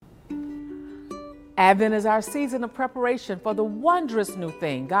Advent is our season of preparation for the wondrous new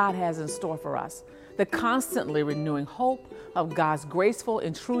thing God has in store for us, the constantly renewing hope of God's graceful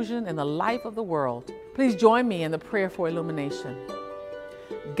intrusion in the life of the world. Please join me in the prayer for illumination.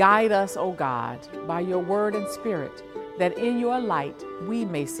 Guide us, O God, by your word and spirit, that in your light we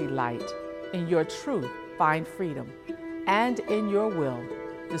may see light, in your truth find freedom, and in your will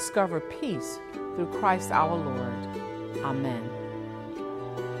discover peace through Christ our Lord. Amen.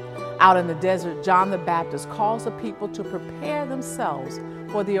 Out in the desert, John the Baptist calls the people to prepare themselves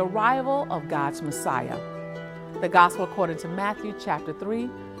for the arrival of God's Messiah. The Gospel according to Matthew chapter 3,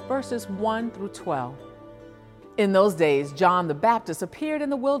 verses 1 through 12. In those days, John the Baptist appeared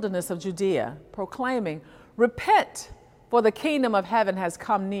in the wilderness of Judea, proclaiming, "Repent, for the kingdom of heaven has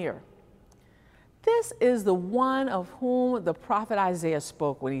come near." This is the one of whom the prophet Isaiah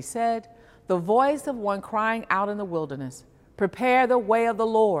spoke when he said, "The voice of one crying out in the wilderness, prepare the way of the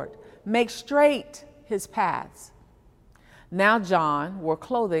Lord, make straight his paths." Now John wore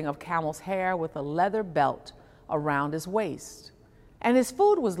clothing of camel's hair with a leather belt around his waist, and his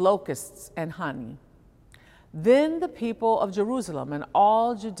food was locusts and honey. Then the people of Jerusalem and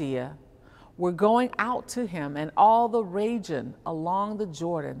all Judea were going out to him, and all the region along the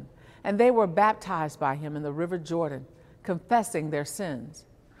Jordan, and they were baptized by him in the river Jordan, confessing their sins.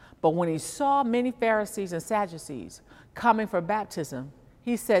 But when he saw many Pharisees and Sadducees coming for baptism,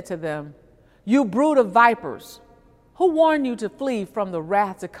 he said to them, "You brood of vipers, who warned you to flee from the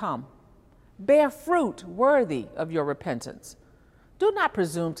wrath to come? Bear fruit worthy of your repentance. Do not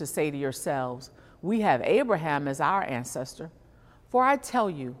presume to say to yourselves, 'We have Abraham as our ancestor.' For I tell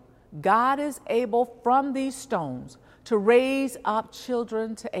you, God is able from these stones to raise up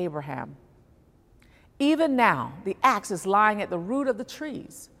children to Abraham. Even now, the axe is lying at the root of the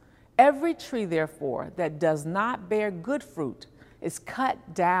trees. Every tree, therefore, that does not bear good fruit is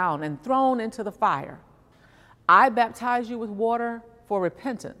cut down and thrown into the fire. I baptize you with water for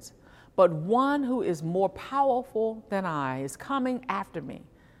repentance, but one who is more powerful than I is coming after me.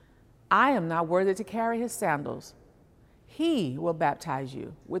 I am not worthy to carry his sandals. He will baptize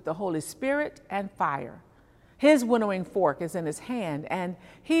you with the Holy Spirit and fire. His winnowing fork is in his hand, and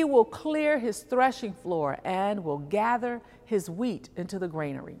he will clear his threshing floor and will gather his wheat into the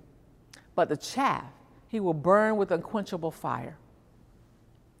granary. But the chaff he will burn with unquenchable fire."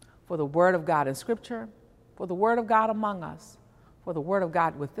 For the word of God in Scripture, for the word of God among us, for the word of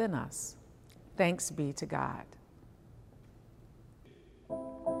God within us. Thanks be to God.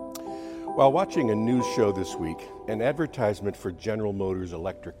 While watching a news show this week, an advertisement for General Motors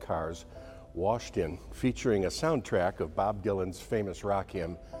electric cars washed in, featuring a soundtrack of Bob Dylan's famous rock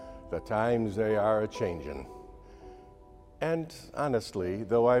hymn, "The Times They Are A-Changin'." And honestly,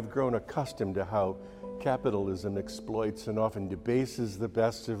 though I've grown accustomed to how capitalism exploits and often debases the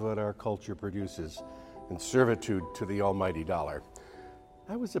best of what our culture produces in servitude to the almighty dollar,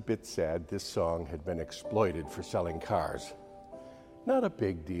 I was a bit sad this song had been exploited for selling cars. Not a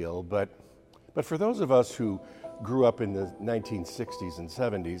big deal, but for those of us who grew up in the 1960s and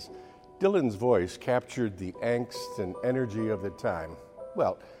 70s, Dylan's voice captured the angst and energy of the time.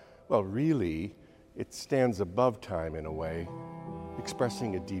 Well, really, it stands above time in a way,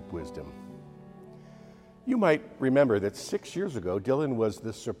 expressing a deep wisdom. You might remember that 6 years ago, Dylan was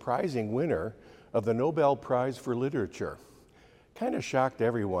the surprising winner of the Nobel Prize for Literature. Kind of shocked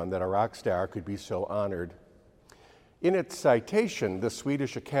everyone that a rock star could be so honored. In its citation, the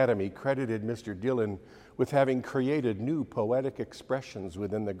Swedish Academy credited Mr. Dylan with having created new poetic expressions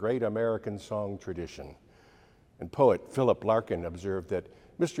within the great American song tradition. And poet Philip Larkin observed that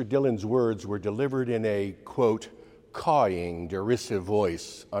Mr. Dylan's words were delivered in a, quote, cawing, derisive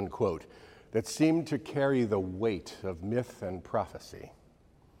voice, unquote, that seemed to carry the weight of myth and prophecy.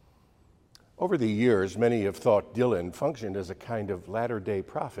 Over the years, many have thought Dylan functioned as a kind of latter-day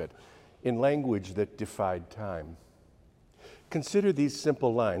prophet in language that defied time. Consider these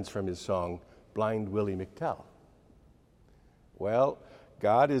simple lines from his song, Blind Willie McTell. Well,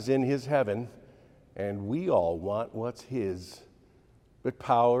 God is in his heaven, and we all want what's his. But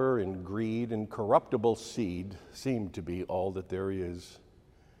power and greed and corruptible seed seem to be all that there is.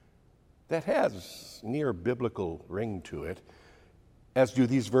 That has near biblical ring to it, as do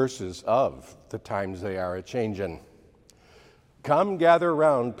these verses of The Times They Are A-Changin'. Come gather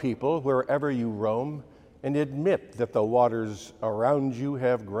round, people, wherever you roam, and admit that the waters around you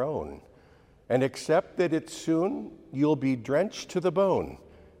have grown, and accept that it's soon you'll be drenched to the bone.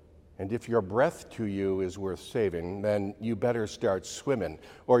 And if your breath to you is worth saving, then you better start swimming,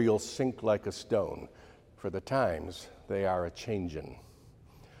 or you'll sink like a stone, for the times they are a-changin'.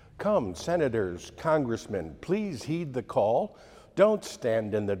 Come, senators, congressmen, please heed the call Don't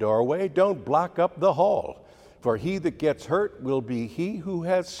stand in the doorway, don't block up the hall, for he that gets hurt will be he who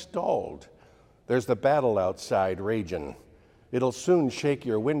has stalled. There's the battle outside ragin'. It'll soon shake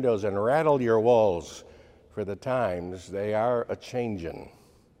your windows and rattle your walls, for the times they are a-changin'.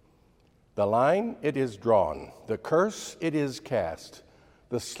 The line, it is drawn. The curse, it is cast.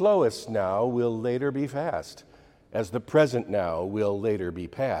 The slowest now will later be fast, as the present now will later be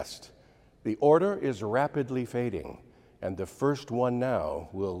past. The order is rapidly fading, and the first one now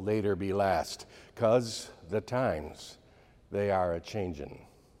will later be last, 'cause the times, they are a-changin'.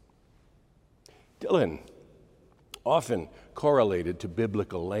 Dylan, often correlated to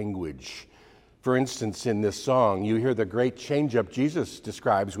biblical language. For instance, in this song, you hear the great change-up Jesus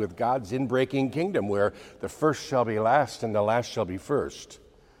describes with God's inbreaking kingdom, where the first shall be last and the last shall be first.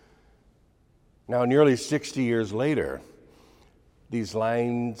 Now, nearly 60 years later, these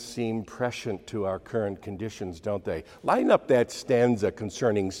lines seem prescient to our current conditions, don't they? Line up that stanza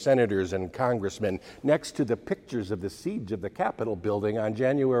concerning senators and congressmen next to the pictures of the siege of the Capitol building on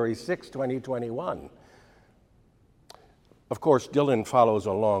January 6, 2021. Of course, Dylan follows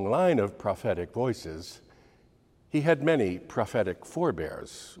a long line of prophetic voices. He had many prophetic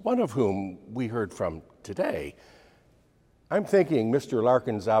forebears, one of whom we heard from today. I'm thinking Mr.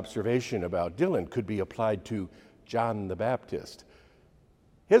 Larkin's observation about Dylan could be applied to John the Baptist.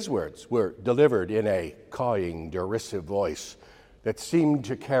 His words were delivered in a cawing, derisive voice that seemed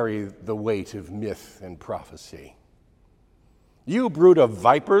to carry the weight of myth and prophecy. You brood of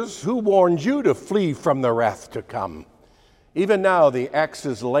vipers, who warned you to flee from the wrath to come? Even now the axe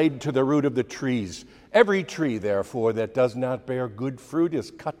is laid to the root of the trees. Every tree, therefore, that does not bear good fruit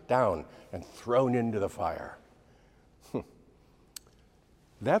is cut down and thrown into the fire.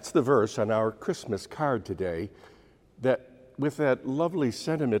 That's the verse on our Christmas card today, that with that lovely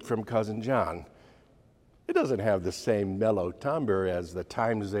sentiment from Cousin John. It doesn't have the same mellow timbre as the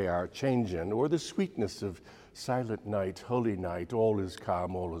times they are changin', or the sweetness of silent night, holy night, all is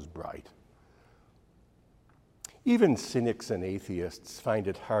calm, all is bright. Even cynics and atheists find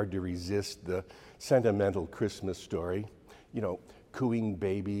it hard to resist the sentimental Christmas story. You know, cooing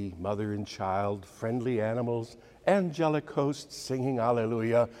baby, mother and child, friendly animals, angelic hosts singing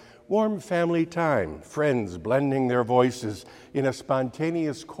Alleluia, warm family time, friends blending their voices in a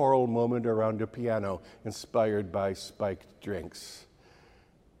spontaneous choral moment around a piano inspired by spiked drinks.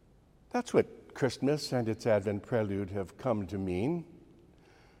 That's what Christmas and its Advent prelude have come to mean.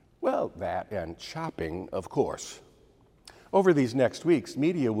 Well, that and shopping, of course. Over these next weeks,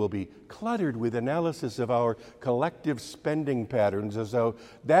 media will be cluttered with analysis of our collective spending patterns, as though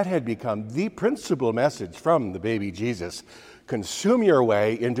that had become the principal message from the baby Jesus. Consume your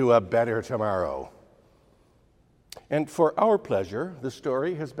way into a better tomorrow. And for our pleasure, the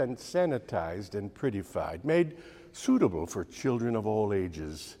story has been sanitized and prettified, made suitable for children of all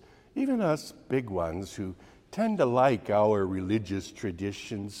ages, even us big ones who tend to like our religious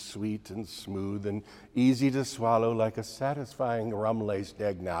traditions, sweet and smooth and easy to swallow like a satisfying rum-laced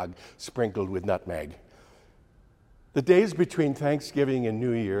eggnog sprinkled with nutmeg. The days between Thanksgiving and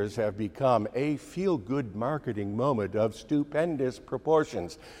New Year's have become a feel-good marketing moment of stupendous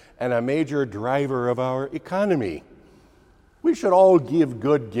proportions and a major driver of our economy. We should all give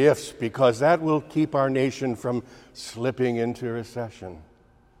good gifts because that will keep our nation from slipping into recession.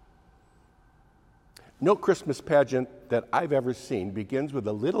 No Christmas pageant that I've ever seen begins with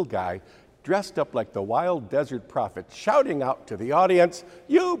a little guy dressed up like the wild desert prophet shouting out to the audience,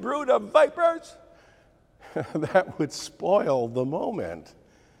 "You brood of vipers!" That would spoil the moment.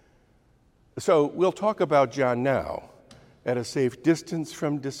 So we'll talk about John now at a safe distance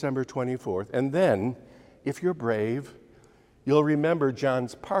from December 24th. And then, if you're brave, you'll remember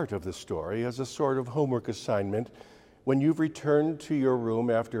John's part of the story as a sort of homework assignment when you've returned to your room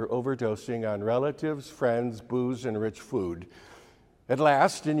after overdosing on relatives, friends, booze, and rich food. At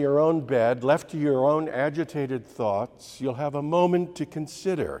last, in your own bed, left to your own agitated thoughts, you'll have a moment to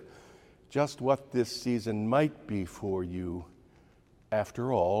consider just what this season might be for you.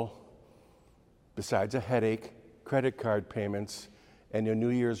 After all, besides a headache, credit card payments, and a New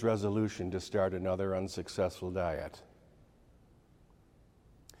Year's resolution to start another unsuccessful diet.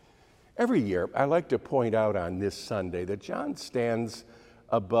 Every year, I like to point out on this Sunday that John stands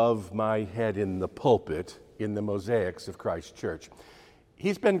above my head in the pulpit in the mosaics of Christ Church.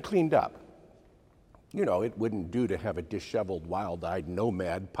 He's been cleaned up. You know, it wouldn't do to have a disheveled, wild-eyed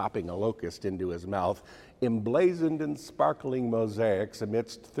nomad popping a locust into his mouth, emblazoned in sparkling mosaics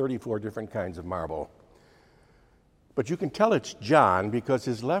amidst 34 different kinds of marble. But you can tell it's John because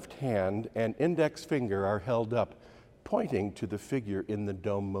his left hand and index finger are held up, pointing to the figure in the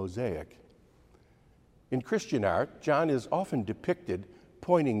dome mosaic. In Christian art, John is often depicted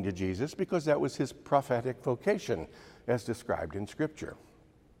pointing to Jesus because that was his prophetic vocation, as described in Scripture.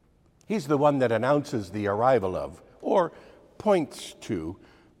 He's the one that announces the arrival of, or points to,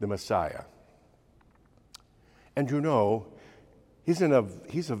 the Messiah. And you know, he's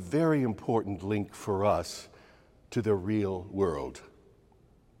a very important link for us to the real world.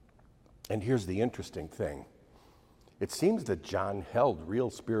 And here's the interesting thing. It seems that John held real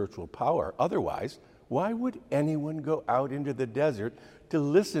spiritual power. Otherwise, why would anyone go out into the desert to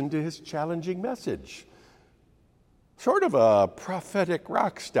listen to his challenging message? Sort of a prophetic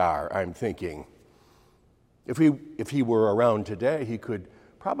rock star, I'm thinking. If he were around today, he could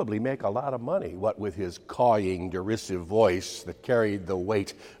probably make a lot of money, what with his cawing, derisive voice that carried the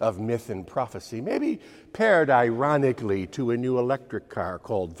weight of myth and prophecy, maybe paired ironically to a new electric car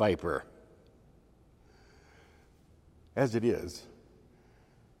called Viper. As it is,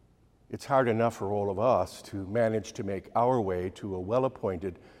 it's hard enough for all of us to manage to make our way to a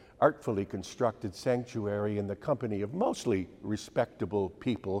well-appointed, artfully constructed sanctuary in the company of mostly respectable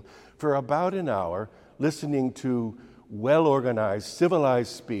people for about an hour, listening to well-organized,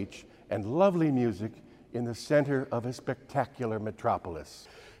 civilized speech and lovely music in the center of a spectacular metropolis.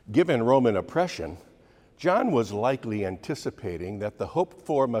 Given Roman oppression, John was likely anticipating that the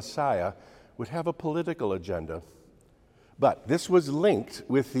hoped-for Messiah would have a political agenda. But this was linked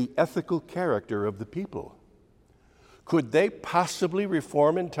with the ethical character of the people. Could they possibly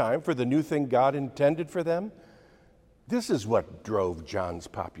reform in time for the new thing God intended for them? This is what drove John's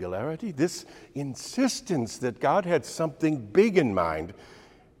popularity, this insistence that God had something big in mind,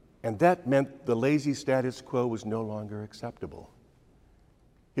 and that meant the lazy status quo was no longer acceptable.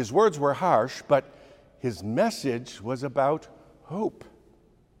 His words were harsh, but his message was about hope.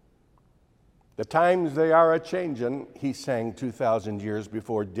 The times they are a-changin', he sang 2,000 years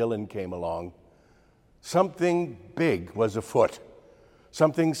before Dylan came along. Something big was afoot.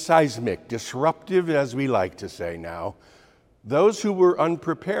 Something seismic, disruptive, as we like to say now. Those who were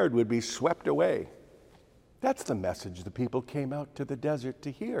unprepared would be swept away. That's the message the people came out to the desert to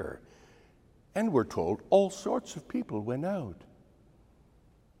hear. And we're told all sorts of people went out.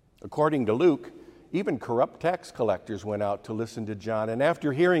 According to Luke, even corrupt tax collectors went out to listen to John. And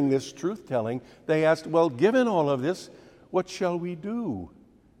after hearing this truth-telling, they asked, "Well, given all of this, what shall we do?"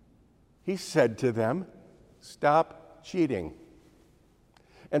 He said to them, "Stop cheating."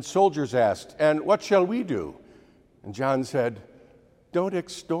 And soldiers asked, "And what shall we do?" And John said, "Don't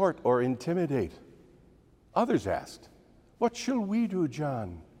extort or intimidate." Others asked, "What shall we do,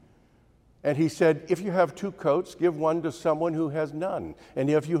 John?" And he said, "If you have 2 coats, give one to someone who has none. And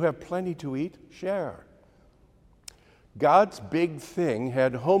if you have plenty to eat, share." God's big thing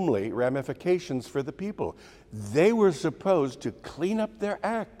had homely ramifications for the people. They were supposed to clean up their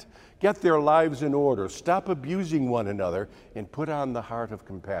act, get their lives in order, stop abusing one another, and put on the heart of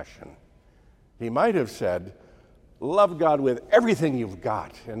compassion. He might have said, "Love God with everything you've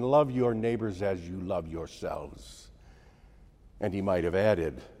got, and love your neighbors as you love yourselves." And he might have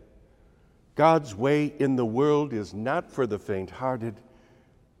added, "God's way in the world is not for the faint-hearted,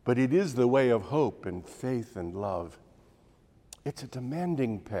 but it is the way of hope and faith and love. It's a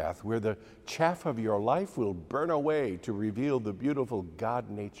demanding path where the chaff of your life will burn away to reveal the beautiful God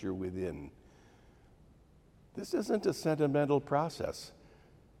nature within." This isn't a sentimental process,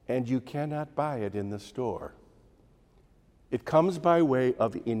 and you cannot buy it in the store. It comes by way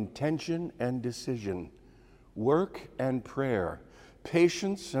of intention and decision, work and prayer,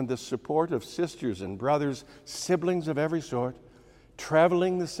 patience and the support of sisters and brothers, siblings of every sort,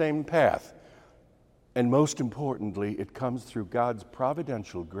 traveling the same path. And most importantly, it comes through God's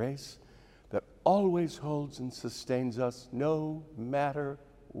providential grace that always holds and sustains us no matter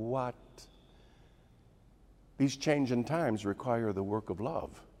what. These changing times require the work of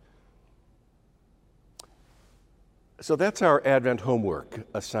love. So that's our Advent homework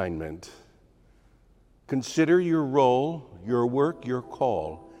assignment. Consider your role, your work, your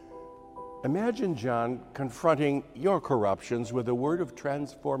call. Imagine John confronting your corruptions with a word of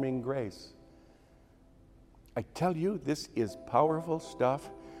transforming grace. I tell you, this is powerful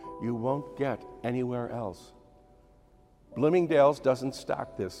stuff you won't get anywhere else. Bloomingdale's doesn't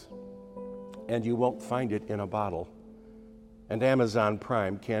stock this, and you won't find it in a bottle. And Amazon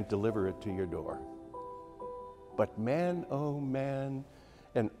Prime can't deliver it to your door. But man, oh man,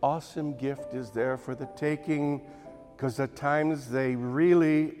 an awesome gift is there for the taking, because at times they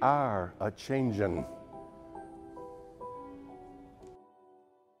really are a-changin'.